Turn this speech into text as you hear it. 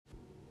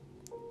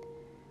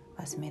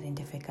was mir in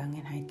der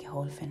Vergangenheit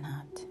geholfen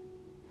hat,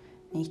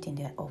 nicht in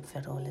der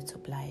Opferrolle zu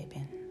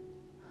bleiben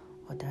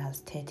oder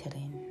als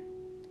Täterin,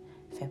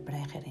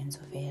 Verbrecherin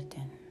zu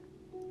werden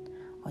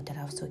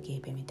oder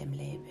aufzugeben mit dem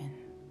Leben.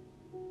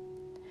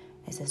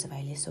 Es ist,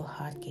 weil ich so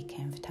hart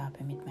gekämpft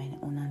habe mit meinen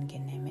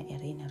unangenehmen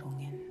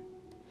Erinnerungen,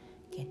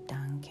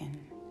 Gedanken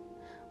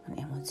und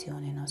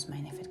Emotionen aus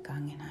meiner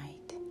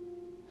Vergangenheit,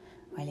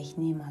 weil ich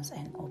niemals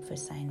ein Opfer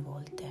sein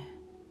wollte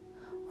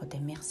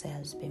oder mich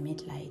selbst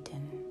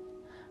bemitleiden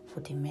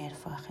für die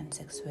mehrfachen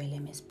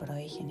sexuellen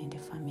Missbräuche in der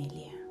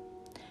Familie,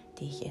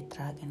 die ich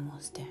ertragen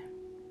musste.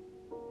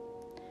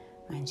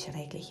 Mein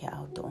schrecklicher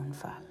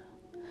Autounfall,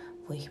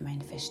 wo ich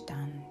mein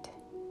Verstand,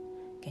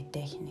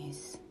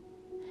 Gedächtnis,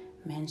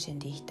 Menschen,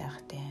 die ich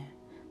dachte,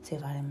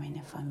 sie waren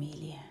meine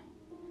Familie,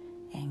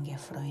 enge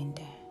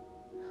Freunde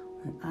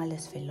und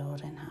alles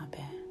verloren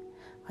habe,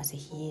 was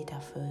ich je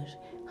dafür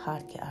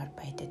hart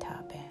gearbeitet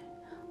habe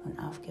und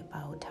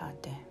aufgebaut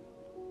hatte.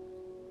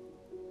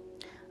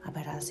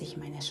 Aber als ich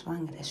meine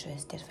schwangere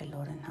Schwester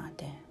verloren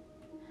hatte,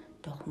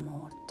 durch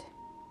Mord,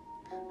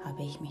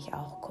 habe ich mich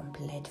auch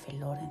komplett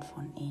verloren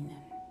von ihnen.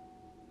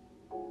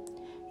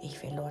 Ich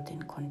verlor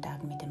den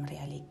Kontakt mit der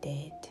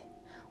Realität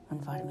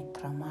und war mit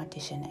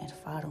traumatischen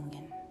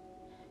Erfahrungen,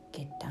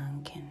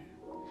 Gedanken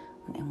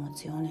und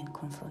Emotionen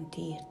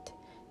konfrontiert,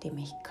 die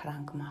mich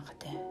krank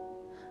machte,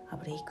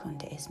 aber ich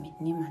konnte es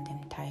mit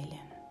niemandem teilen.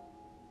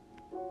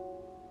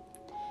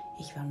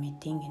 Ich war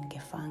mit Dingen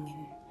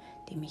gefangen,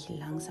 die mich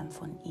langsam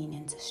von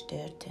ihnen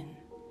zerstörten,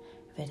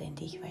 während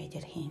ich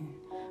weiterhin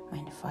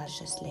mein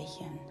falsches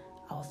Lächeln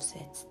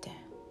aufsetzte,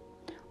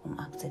 um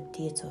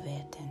akzeptiert zu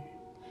werden,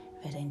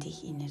 während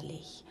ich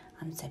innerlich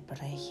am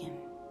Zerbrechen,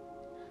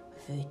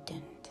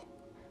 wütend,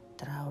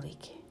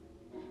 traurig,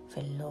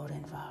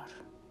 verloren war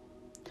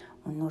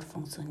und nur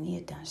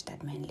funktionierte,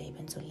 anstatt mein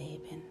Leben zu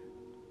leben.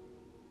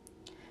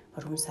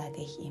 Warum sage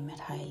ich immer,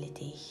 heile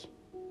dich?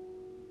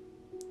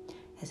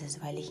 Es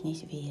ist, weil ich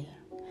nicht will,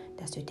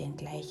 dass du den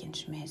gleichen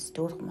Schmerz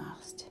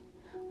durchmachst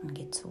und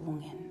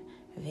gezwungen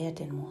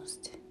werden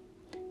musst,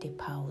 die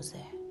Pause,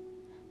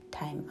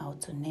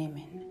 Time-out zu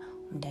nehmen,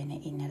 um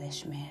deinen inneren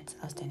Schmerz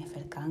aus deiner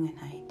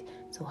Vergangenheit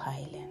zu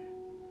heilen,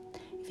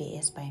 wie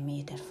es bei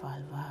mir der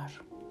Fall war.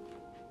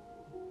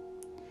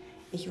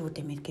 Ich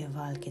wurde mit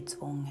Gewalt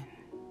gezwungen.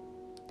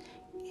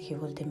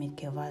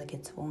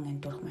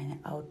 Durch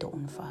meinen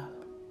Autounfall,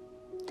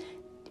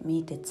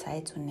 mir die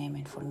Zeit zu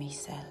nehmen für mich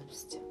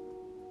selbst.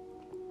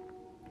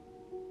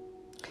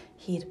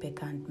 Hier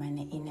begann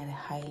meine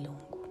innere Heilung,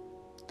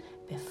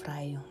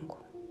 Befreiung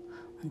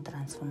und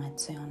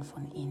Transformation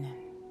von innen.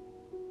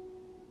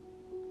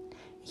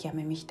 Ich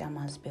habe mich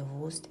damals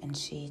bewusst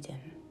entschieden,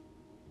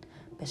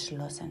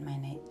 beschlossen,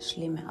 meinen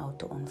schlimmen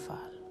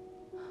Autounfall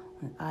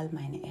und all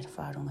meine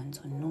Erfahrungen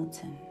zu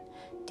nutzen,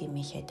 die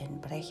mich hätte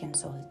brechen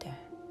sollte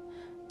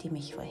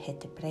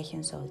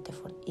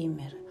für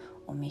immer,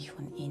 um mich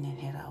von innen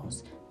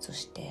heraus zu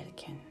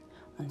stärken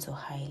und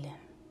zu heilen.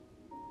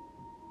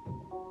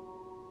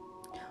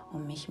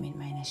 Um mich mit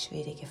meiner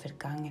schwierigen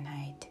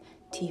Vergangenheit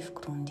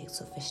tiefgründig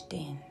zu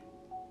verstehen.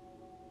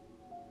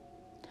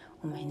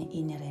 Um meine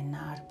innere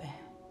Narbe,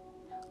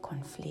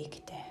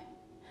 Konflikte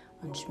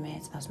und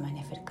Schmerz aus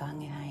meiner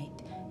Vergangenheit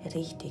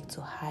richtig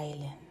zu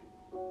heilen.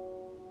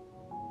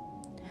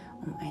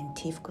 Um ein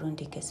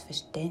tiefgründiges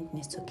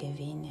Verständnis zu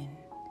gewinnen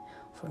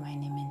für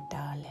meine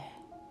mentale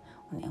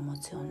und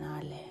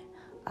emotionale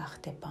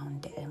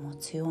Achterbahn der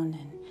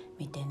Emotionen,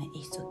 mit denen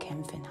ich zu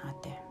kämpfen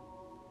hatte.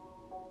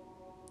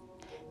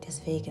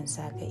 Deswegen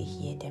sage ich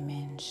jeder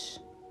Mensch,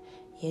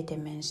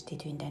 die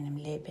du in deinem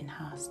Leben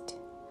hast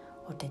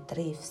oder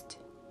triffst,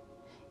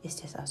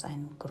 ist es aus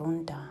einem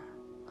Grund da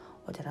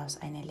oder aus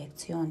einer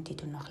Lektion, die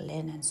du noch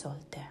lernen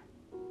solltest.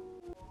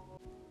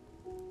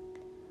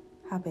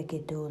 Habe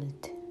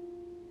Geduld,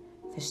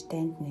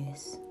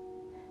 Verständnis,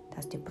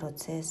 dass der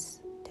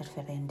Prozess der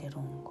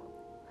Veränderung,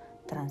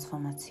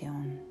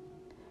 Transformation,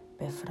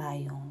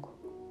 Befreiung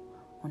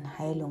und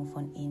Heilung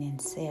von ihnen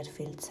sehr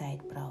viel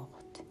Zeit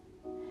braucht,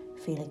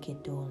 viel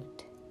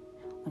Geduld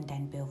und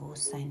dein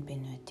Bewusstsein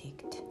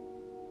benötigt.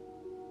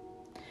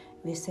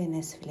 Wir sehen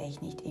es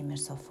vielleicht nicht immer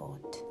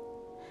sofort,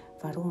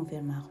 warum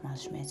wir manchmal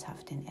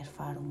schmerzhafte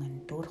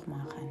Erfahrungen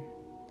durchmachen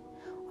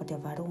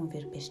oder warum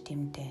wir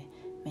bestimmte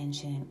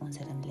Menschen in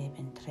unserem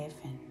Leben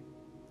treffen,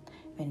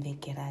 wenn wir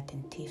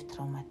gerade tief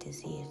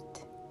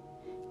traumatisiert,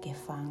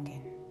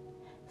 gefangen,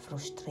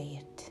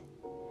 frustriert,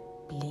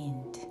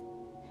 blind,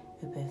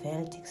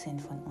 überwältigt sind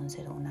von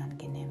unseren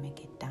unangenehmen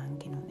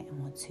Gedanken und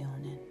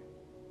Emotionen.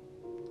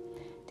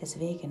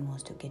 Deswegen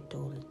musst du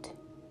Geduld,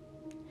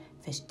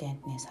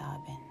 Verständnis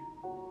haben,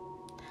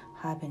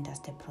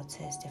 dass der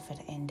Prozess der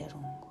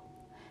Veränderung,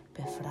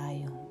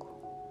 Befreiung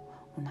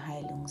und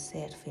Heilung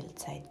sehr viel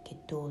Zeit,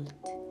 Geduld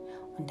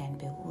und dein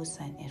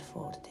Bewusstsein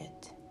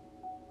erfordert.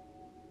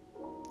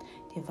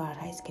 Die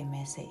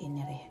wahrheitsgemäße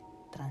innere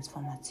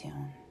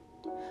Transformation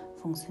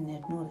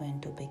funktioniert nur, wenn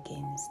du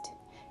beginnst,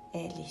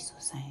 ehrlich zu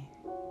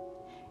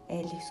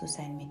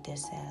sein mit dir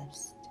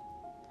selbst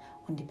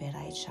und die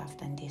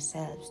Bereitschaft an dir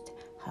selbst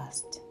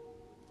hast,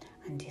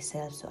 an dir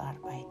selbst zu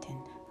arbeiten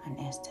an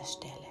erster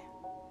Stelle.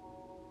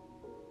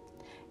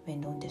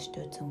 Wenn du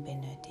Unterstützung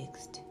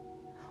benötigst,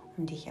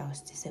 um dich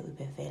aus dieser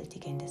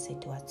überwältigenden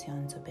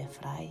Situation zu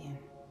befreien,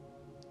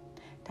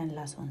 dann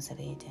lass uns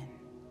reden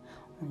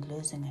und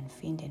Lösungen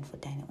finden für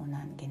deine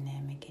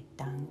unangenehmen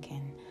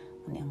Gedanken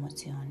und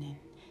Emotionen,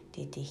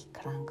 die dich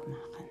krank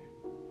machen,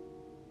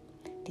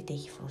 die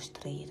dich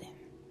frustrieren,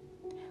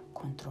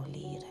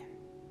 kontrollieren,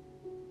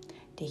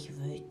 dich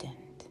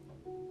wütend,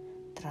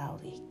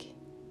 traurig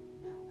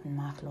und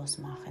machtlos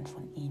machen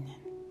von ihnen.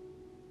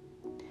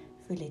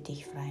 Fühle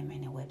dich frei,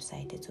 meine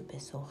Webseite zu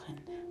besuchen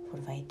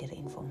für weitere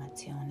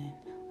Informationen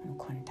und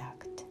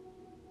Kontakt.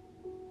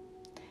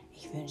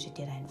 Ich wünsche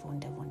dir einen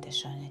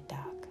wunderschönen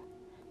Tag.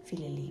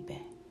 Viele Liebe,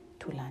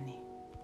 Tulani.